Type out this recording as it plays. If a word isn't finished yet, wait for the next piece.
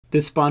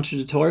This sponsored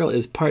tutorial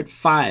is part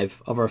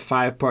 5 of our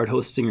 5-part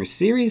Hostinger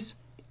series.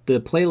 The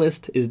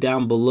playlist is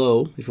down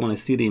below. If you want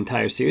to see the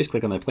entire series,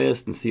 click on the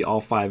playlist and see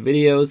all 5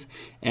 videos.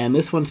 And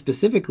this one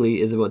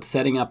specifically is about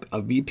setting up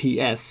a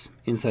VPS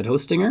inside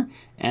Hostinger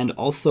and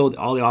also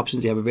all the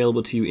options you have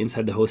available to you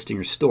inside the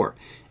Hostinger store.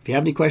 If you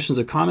have any questions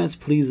or comments,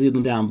 please leave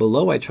them down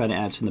below. I try to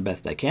answer them the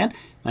best I can.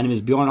 My name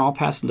is Bjorn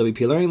Allpass from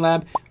WP Learning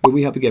Lab, where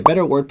we help you get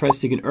better at WordPress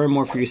so you can earn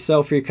more for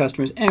yourself, for your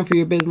customers, and for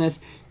your business.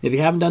 If you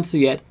haven't done so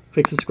yet,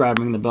 click subscribe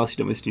and ring the bell so you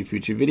don't miss any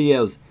future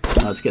videos.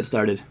 Now let's get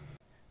started.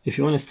 If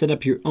you want to set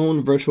up your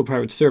own virtual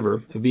private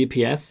server, a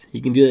VPS,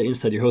 you can do that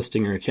inside your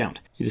Hostinger account.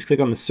 You just click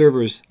on the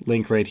servers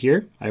link right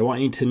here. I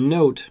want you to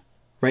note,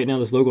 right now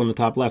this logo on the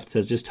top left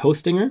says just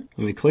Hostinger.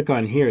 When we click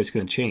on here, it's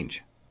going to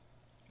change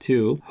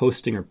to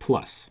Hostinger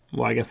Plus.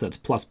 Well, I guess that's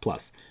plus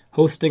plus.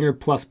 Hostinger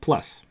Plus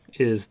Plus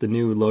is the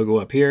new logo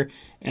up here.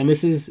 And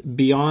this is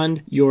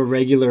beyond your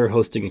regular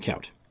hosting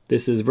account.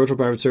 This is virtual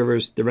private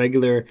servers. The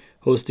regular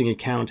hosting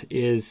account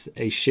is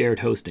a shared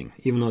hosting.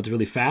 Even though it's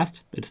really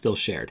fast, it's still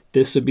shared.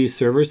 This would be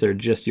servers that are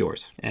just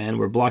yours. And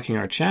we're blocking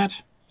our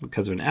chat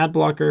because of an ad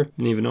blocker.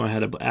 Didn't even know I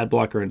had an ad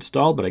blocker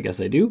installed, but I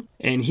guess I do.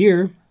 And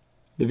here,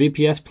 the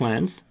VPS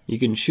plans, you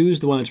can choose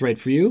the one that's right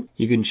for you.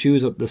 You can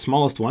choose the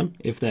smallest one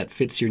if that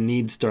fits your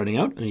needs starting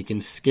out. And you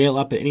can scale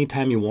up at any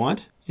time you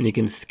want. And you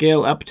can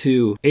scale up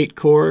to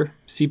 8-core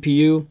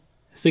CPU,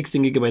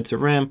 16 gigabytes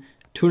of RAM,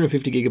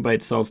 250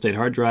 gigabytes solid state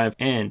hard drive,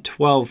 and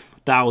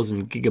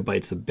 12,000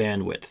 gigabytes of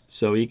bandwidth.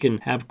 So you can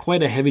have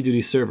quite a heavy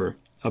duty server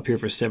up here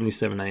for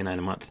 $77.99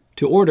 a month.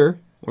 To order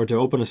or to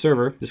open a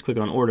server, just click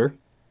on order.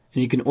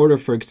 And you can order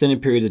for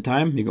extended periods of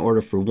time. You can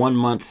order for 1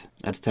 month,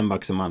 that's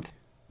 $10 a month.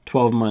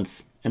 12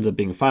 months ends up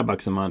being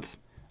 $5 a month.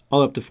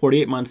 All up to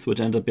 48 months,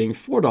 which ends up being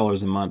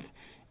 $4 a month.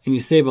 And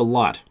you save a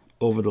lot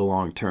over the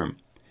long term.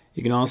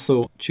 You can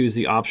also choose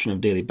the option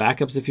of daily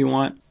backups if you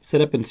want.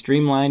 Set up and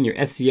streamline your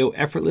SEO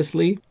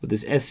effortlessly with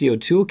this SEO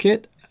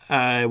Toolkit.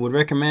 I would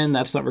recommend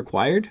that's not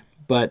required,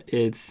 but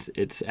it's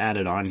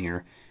added on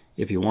here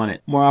if you want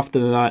it. More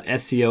often than not,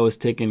 SEO is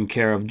taken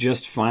care of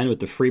just fine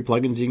with the free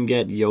plugins you can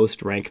get,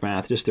 Yoast, Rank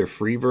Math, just their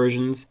free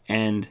versions.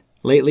 And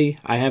lately,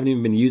 I haven't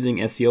even been using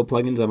SEO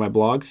plugins on my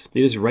blogs.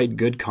 They just write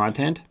good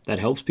content that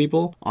helps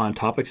people on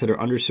topics that are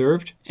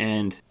underserved,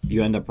 and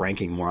you end up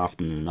ranking more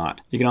often than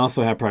not. You can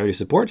also have priority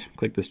support.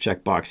 Click this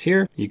checkbox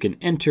here. You can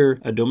enter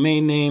a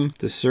domain name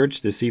to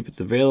search to see if it's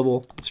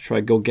available. Let's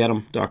try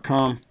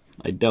gogetem.com.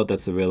 I doubt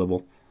that's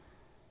available.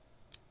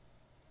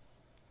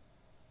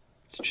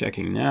 It's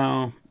checking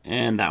now,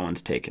 and that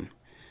one's taken.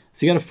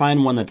 So you got to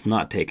find one that's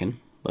not taken.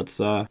 Let's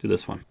do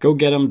this one.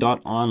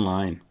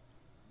 Gogetem.online.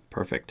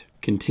 Perfect.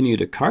 Continue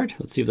to cart.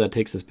 Let's see if that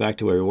takes us back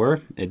to where we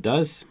were. It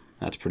does.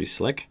 That's pretty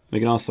slick. We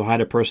can also hide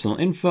our personal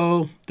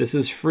info. This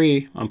is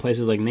free on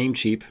places like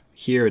Namecheap.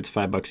 Here it's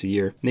 $5 a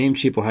year.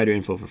 Namecheap will hide your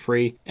info for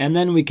free. And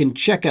then we can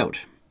check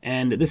out.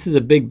 And this is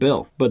a big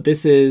bill, but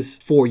this is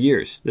 4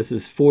 years. This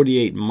is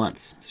 48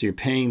 months. So you're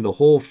paying the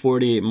whole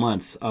 48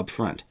 months up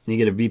front. And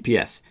you get a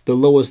VPS, the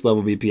lowest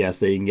level VPS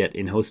that you can get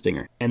in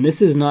Hostinger. And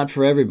this is not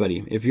for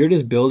everybody. If you're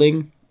just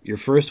building your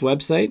first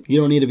website, you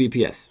don't need a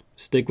VPS.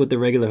 Stick with the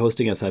regular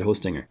hosting outside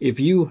Hostinger. If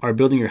you are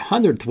building your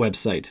 100th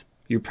website,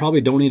 you probably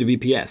don't need a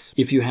VPS.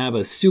 If you have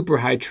a super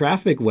high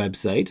traffic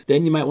website,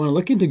 then you might want to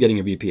look into getting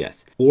a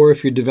VPS. Or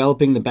if you're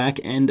developing the back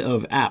end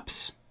of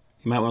apps,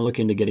 you might want to look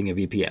into getting a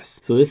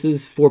VPS. So this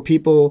is for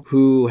people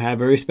who have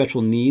very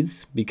special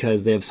needs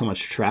because they have so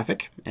much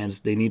traffic and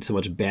they need so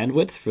much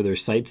bandwidth for their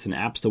sites and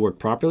apps to work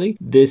properly.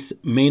 This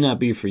may not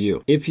be for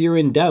you. If you're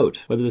in doubt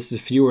whether this is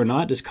for you or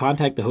not, just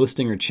contact the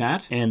Hostinger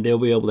chat and they'll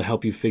be able to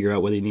help you figure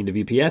out whether you need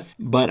a VPS.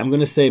 But I'm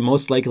going to say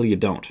most likely you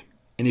don't.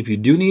 And if you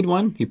do need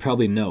one, you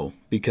probably know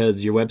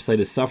because your website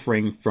is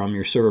suffering from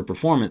your server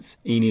performance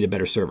and you need a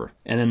better server.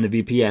 And then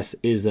the VPS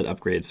is that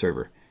upgraded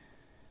server.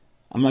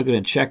 I'm not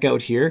going to check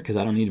out here because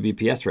I don't need a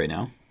VPS right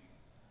now.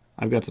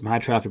 I've got some high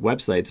traffic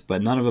websites,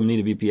 but none of them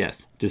need a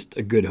VPS, just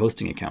a good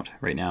hosting account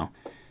right now.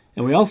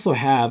 And we also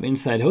have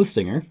inside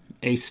Hostinger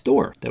a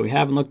store that we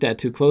haven't looked at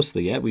too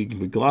closely yet. We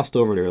glossed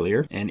over it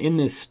earlier. And in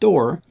this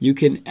store, you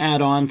can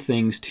add on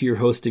things to your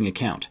hosting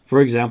account.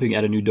 For example, you can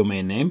add a new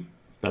domain name.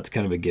 That's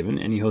kind of a given.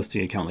 Any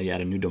hosting account let you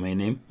add a new domain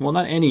name. Well,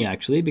 not any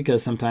actually,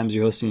 because sometimes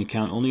your hosting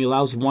account only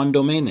allows one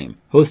domain name.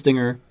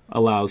 Hostinger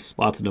allows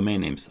lots of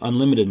domain names.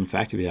 Unlimited, in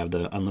fact, if you have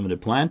the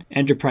unlimited plan.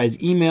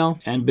 Enterprise email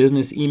and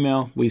business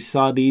email. We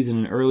saw these in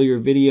an earlier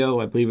video.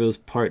 I believe it was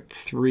part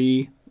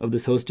 3 of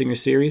this Hostinger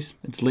series.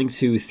 It's linked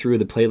to through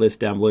the playlist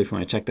down below if you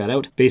want to check that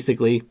out.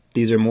 Basically,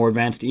 these are more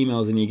advanced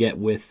emails than you get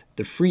with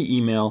the free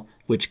email,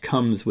 which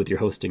comes with your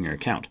Hostinger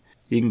account.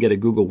 You can get a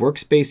Google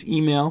Workspace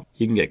email.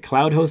 You can get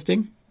cloud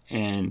hosting.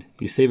 And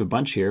you save a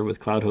bunch here with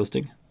cloud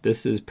hosting.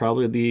 This is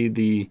probably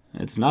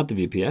it's not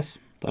the VPS,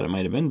 thought it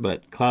might have been,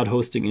 but cloud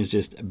hosting is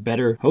just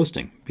better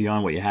hosting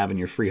beyond what you have in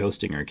your free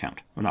Hostinger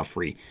account. Or not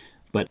free,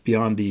 but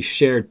beyond the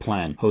shared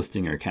plan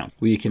Hostinger account.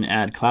 We can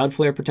add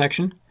Cloudflare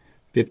protection,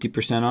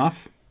 50%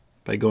 off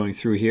by going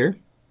through here.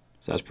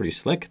 So that's pretty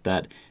slick.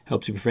 That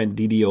helps you prevent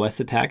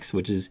DDoS attacks,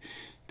 which is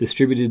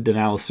distributed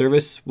denial of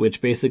service,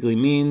 which basically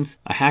means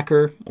a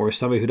hacker or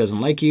somebody who doesn't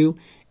like you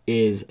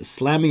is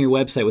slamming your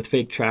website with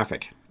fake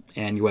traffic,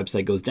 and your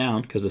website goes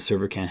down because the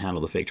server can't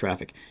handle the fake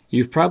traffic.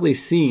 You've probably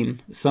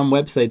seen some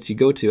websites you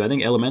go to, I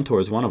think Elementor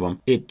is one of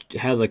them, it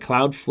has a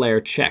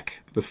Cloudflare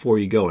check before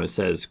you go, and it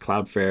says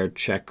Cloudflare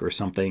check or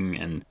something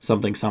and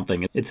something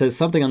something. It says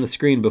something on the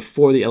screen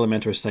before the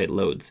Elementor site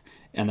loads,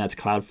 and that's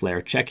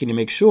Cloudflare checking to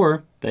make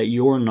sure that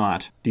you're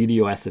not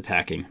DDoS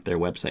attacking their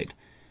website.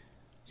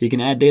 You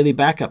can add daily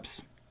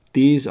backups.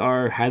 These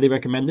are highly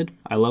recommended.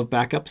 I love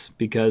backups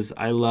because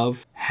I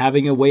love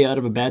having a way out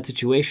of a bad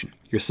situation.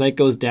 Your site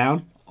goes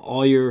down,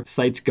 all your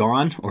site's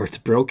gone or it's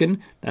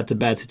broken, that's a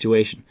bad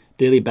situation.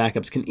 Daily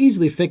backups can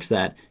easily fix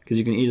that because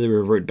you can easily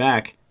revert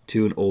back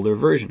to an older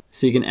version.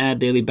 So you can add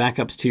daily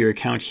backups to your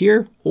account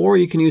here, or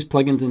you can use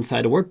plugins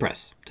inside of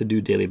WordPress to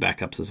do daily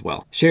backups as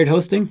well. Shared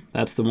hosting,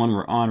 that's the one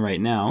we're on right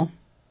now.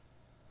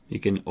 You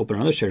can open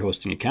another shared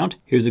hosting account.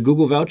 Here's a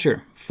Google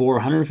voucher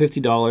for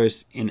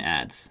 $150 in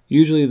ads.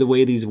 Usually the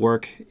way these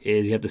work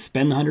is you have to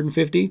spend the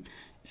 $150,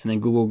 and then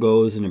Google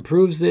goes and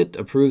approves it,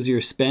 approves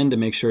your spend to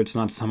make sure it's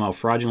not somehow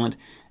fraudulent,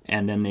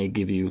 and then they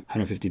give you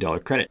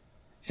 $150 credit.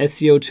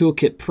 Seo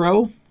Toolkit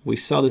Pro, we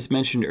saw this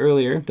mentioned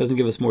earlier, doesn't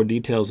give us more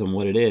details on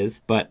what it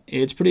is, but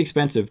it's pretty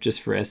expensive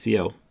just for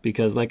SEO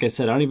because, like I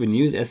said, I don't even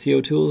use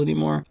SEO tools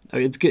anymore. I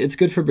mean, it's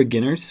good for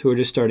beginners who are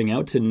just starting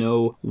out to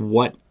know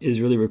what is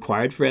really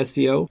required for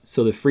SEO.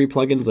 So the free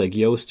plugins like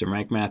Yoast and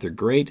Rank Math are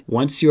great.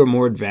 Once you're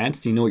more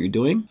advanced, you know what you're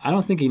doing, I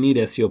don't think you need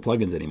SEO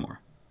plugins anymore.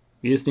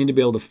 You just need to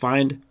be able to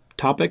find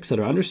topics that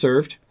are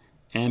underserved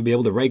and be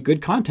able to write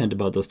good content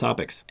about those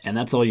topics, and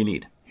that's all you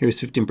need. Here's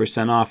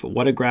 15% off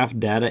Whatagraph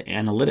Data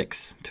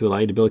Analytics to allow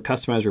you to build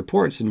customized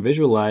reports and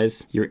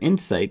visualize your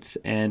insights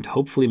and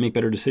hopefully make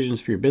better decisions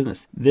for your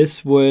business.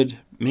 This would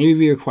maybe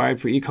be required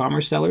for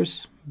e-commerce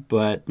sellers,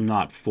 but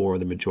not for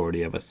the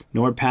majority of us.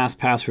 NordPass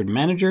Password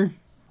Manager.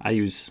 I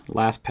use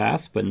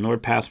LastPass, but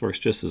NordPass works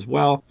just as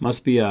well.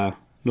 Must be a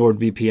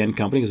NordVPN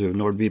company because we have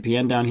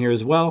NordVPN down here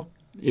as well.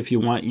 If you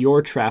want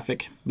your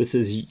traffic, this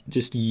is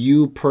just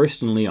you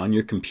personally on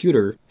your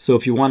computer. So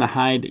if you want to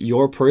hide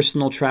your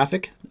personal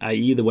traffic,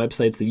 i.e. the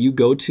websites that you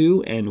go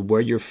to and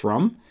where you're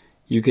from,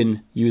 you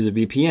can use a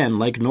VPN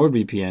like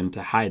NordVPN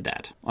to hide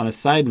that. On a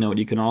side note,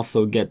 you can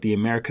also get the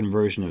American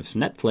version of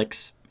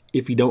Netflix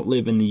if you don't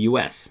live in the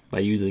US by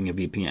using a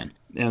VPN.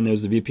 And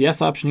there's the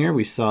VPS option here.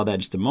 We saw that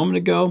just a moment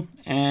ago.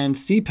 And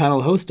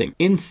cPanel hosting.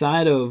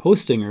 Inside of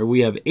Hostinger,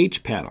 we have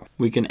hPanel.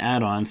 We can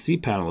add on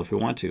cPanel if we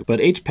want to. But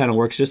hPanel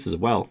works just as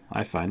well,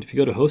 I find. If you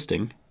go to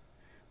hosting,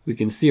 we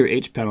can see our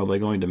hPanel by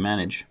going to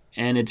manage.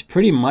 And it's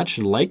pretty much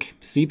like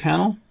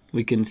cPanel.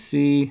 We can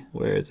see,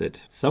 where is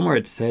it? Somewhere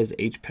it says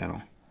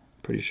hPanel,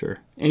 pretty sure.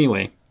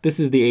 Anyway,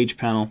 this is the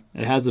hPanel.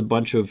 It has a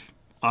bunch of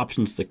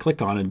options to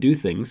click on and do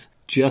things,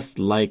 just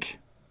like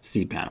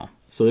cPanel.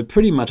 So they're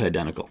pretty much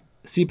identical.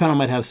 cPanel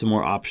might have some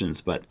more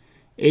options, but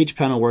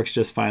hPanel works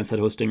just fine inside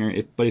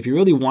Hostinger. But if you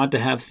really want to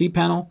have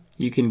cPanel,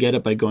 you can get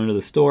it by going to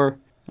the store.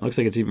 It looks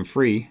like it's even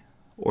free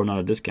or not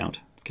a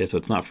discount. Okay, so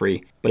it's not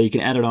free, but you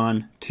can add it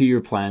on to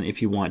your plan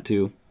if you want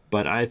to.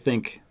 But I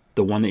think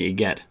the one that you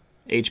get,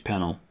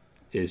 hPanel,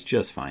 is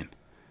just fine.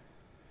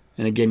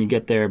 And again, you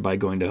get there by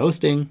going to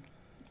hosting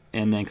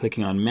and then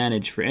clicking on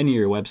manage for any of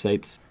your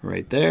websites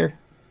right there.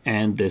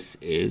 And this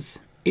is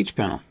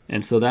hPanel.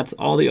 And so that's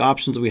all the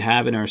options we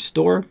have in our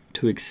store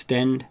to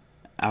extend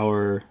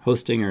our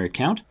Hostinger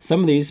account.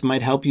 Some of these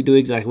might help you do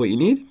exactly what you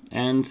need,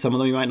 and some of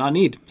them you might not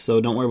need. So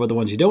don't worry about the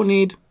ones you don't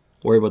need,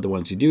 worry about the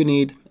ones you do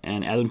need,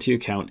 and add them to your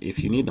account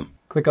if you need them.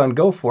 Click on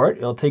go for it.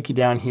 It'll take you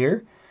down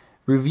here.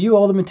 Review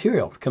all the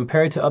material.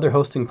 Compare it to other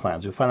hosting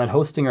plans. You'll find that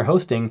Hostinger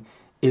hosting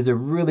is a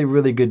really,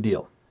 really good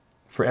deal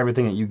for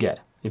everything that you get.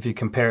 If you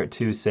compare it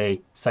to, say,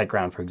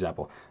 SiteGround, for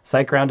example.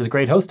 SiteGround is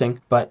great hosting,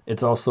 but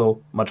it's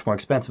also much more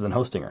expensive than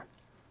Hostinger.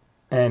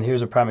 And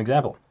here's a prime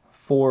example.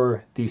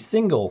 For the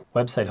single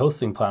website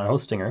hosting plan on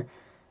Hostinger,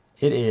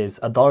 it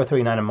is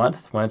 $1.39 a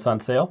month when it's on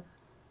sale.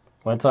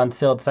 When it's on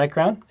sale at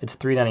SiteGround, it's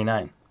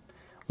 $3.99.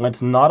 When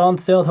it's not on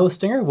sale at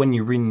Hostinger, when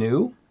you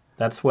renew,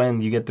 that's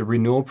when you get the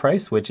renewal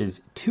price, which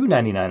is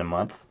 $2.99 a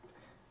month.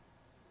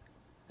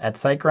 At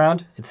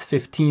SiteGround, it's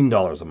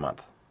 $15 a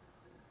month.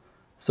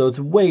 So it's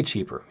way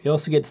cheaper. You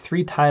also get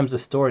 3 times the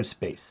storage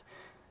space.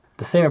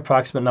 The same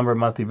approximate number of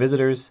monthly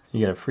visitors.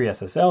 You get a free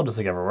SSL just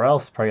like everywhere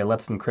else. Probably a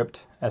Let's Encrypt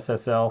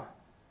SSL.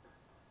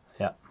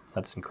 Yeah,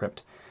 Let's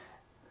Encrypt.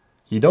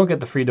 You don't get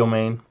the free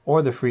domain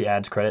or the free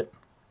ads credit.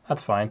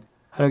 That's fine.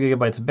 100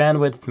 gigabytes of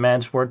bandwidth,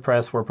 managed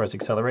WordPress, WordPress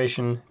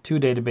acceleration, 2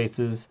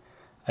 databases.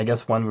 I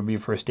guess one would be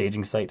for a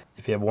staging site.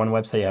 If you have one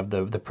website, you have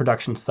the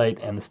production site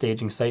and the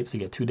staging site, so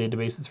you get 2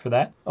 databases for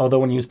that. Although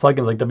when you use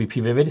plugins like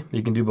WP Vivid,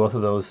 you can do both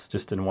of those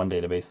just in one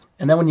database.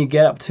 And then when you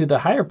get up to the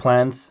higher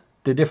plans,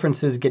 the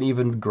differences get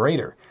even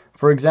greater.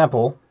 For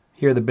example,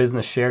 here the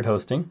business shared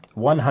hosting,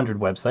 100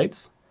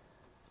 websites.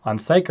 On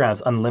SiteGround,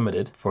 it's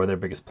unlimited for their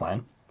biggest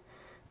plan.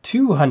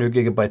 200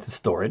 gigabytes of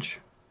storage.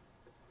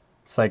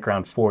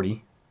 SiteGround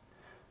 40.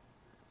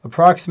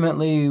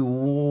 Approximately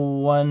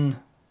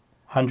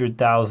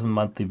 100,000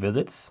 monthly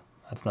visits.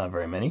 That's not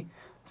very many.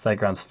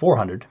 SiteGround's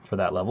 400 for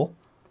that level.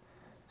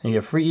 And you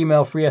get free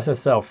email, free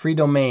SSL, free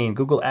domain,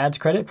 Google Ads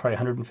credit, probably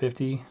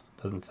 150,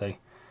 doesn't say.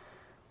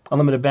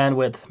 Unlimited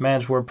bandwidth,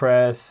 managed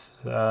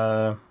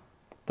WordPress,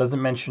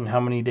 doesn't mention how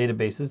many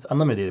databases,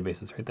 unlimited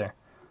databases right there.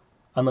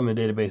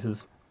 Unlimited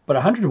databases. But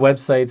 100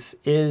 websites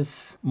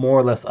is more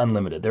or less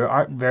unlimited. There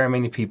aren't very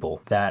many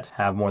people that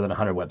have more than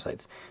 100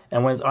 websites.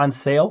 And when it's on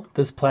sale,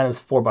 this plan is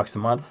 $4 a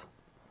month.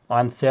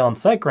 On sale on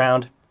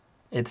SiteGround,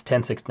 it's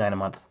 $10.69 a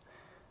month.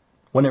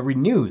 When it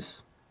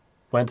renews,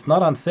 when it's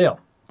not on sale,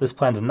 this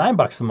plan's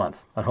 $9 a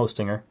month on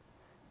Hostinger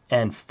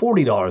and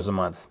 $40 a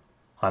month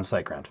on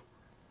SiteGround.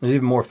 There's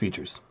even more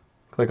features.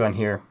 Click on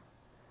here,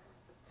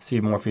 see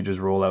more features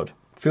roll out.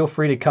 Feel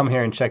free to come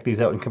here and check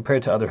these out and compare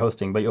it to other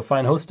hosting, but you'll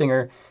find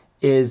Hostinger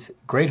is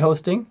great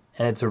hosting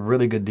and it's a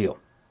really good deal.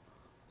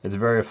 It's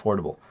very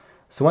affordable.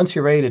 So once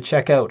you're ready to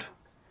check out,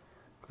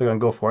 click on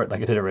go for it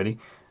like I did already.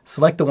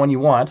 Select the one you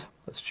want.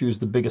 Let's choose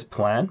the biggest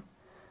plan.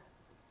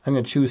 I'm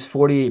going to choose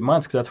 48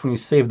 months because that's when you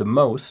save the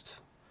most,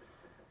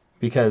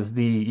 because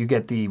you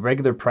get the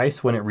regular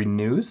price when it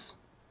renews.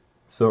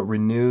 So it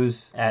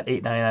renews at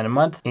 $8.99 a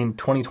month in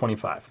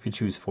 2025 if you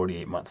choose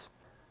 48 months.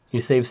 You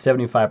save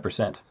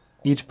 75%.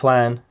 Each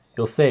plan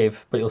you'll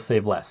save, but you'll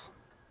save less.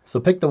 So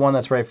pick the one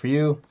that's right for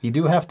you. You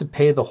do have to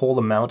pay the whole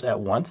amount at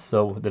once,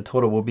 so the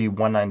total will be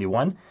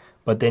 $191,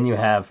 but then you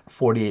have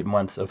 48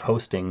 months of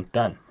hosting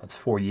done. That's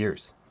 4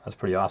 years. That's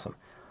pretty awesome.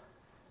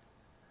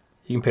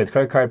 You can pay with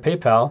credit card,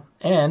 PayPal,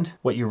 and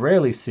what you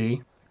rarely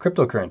see,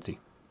 cryptocurrency,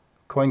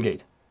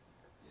 CoinGate.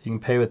 You can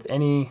pay with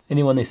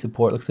anyone they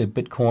support. Looks like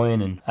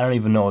Bitcoin, and I don't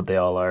even know what they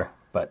all are,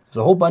 but there's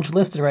a whole bunch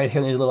listed right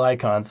here in these little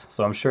icons,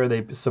 so I'm sure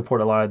they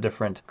support a lot of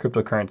different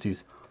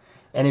cryptocurrencies.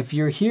 And if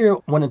you're here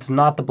when it's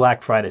not the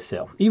Black Friday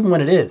sale, even when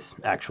it is,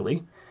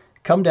 actually,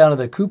 come down to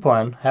the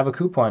coupon, have a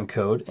coupon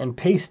code, and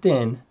paste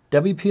in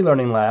WP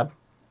Learning Lab,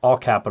 all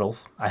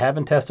capitals. I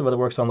haven't tested whether it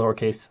works on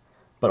lowercase,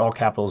 but all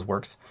capitals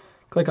works.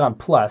 Click on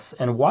plus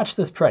and watch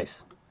this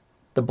price.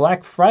 The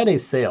Black Friday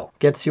sale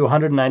gets you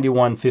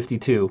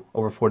 $191.52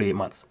 over 48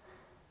 months.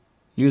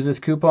 Use this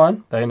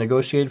coupon that I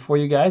negotiated for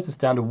you guys. It's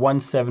down to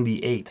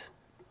 $178.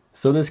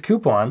 So this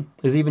coupon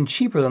is even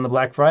cheaper than the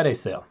Black Friday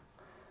sale.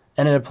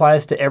 And it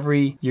applies to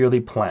every yearly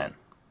plan.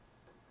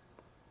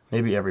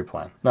 Maybe every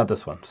plan, not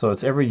this one. So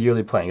it's every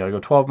yearly plan. You gotta go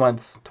 12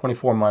 months,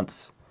 24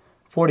 months,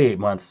 48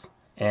 months,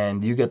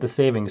 and you get the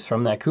savings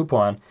from that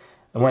coupon.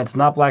 And when it's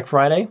not Black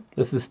Friday,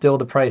 this is still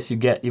the price you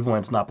get even when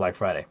it's not Black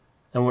Friday.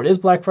 And when it is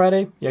Black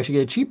Friday, you actually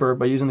get it cheaper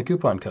by using the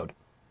coupon code.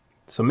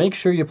 So make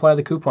sure you apply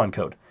the coupon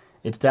code.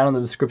 It's down in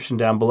the description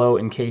down below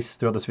in case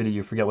throughout this video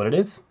you forget what it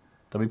is.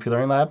 WP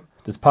Learning Lab.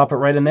 Just pop it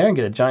right in there and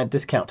get a giant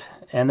discount.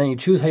 And then you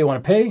choose how you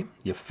want to pay,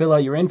 you fill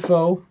out your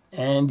info,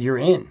 and you're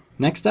in.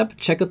 Next up,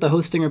 check out the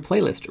Hostinger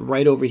playlist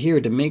right over here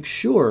to make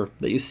sure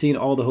that you've seen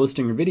all the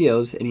Hostinger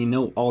videos and you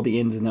know all the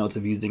ins and outs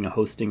of using a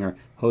Hostinger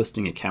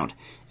hosting account.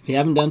 If you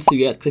haven't done so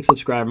yet, click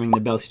subscribe and ring the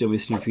bell so you don't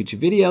miss any future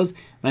videos.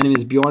 My name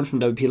is Bjorn from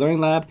WP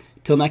Learning Lab.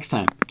 Till next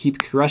time, keep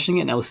crushing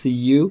it, and I'll see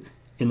you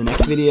in the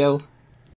next video.